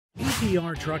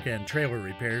ETR Truck and Trailer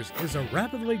Repairs is a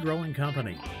rapidly growing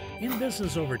company, in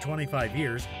business over 25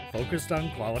 years, focused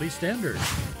on quality standards.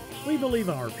 We believe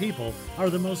our people are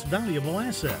the most valuable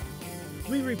asset.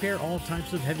 We repair all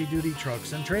types of heavy-duty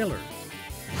trucks and trailers.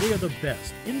 We are the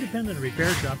best independent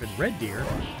repair shop in Red Deer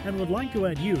and would like to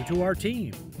add you to our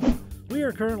team. We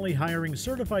are currently hiring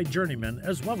certified journeymen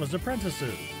as well as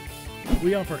apprentices.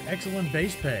 We offer excellent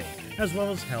base pay as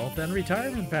well as health and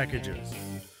retirement packages.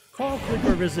 Call, click,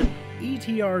 or visit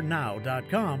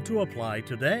etrnow.com to apply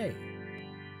today.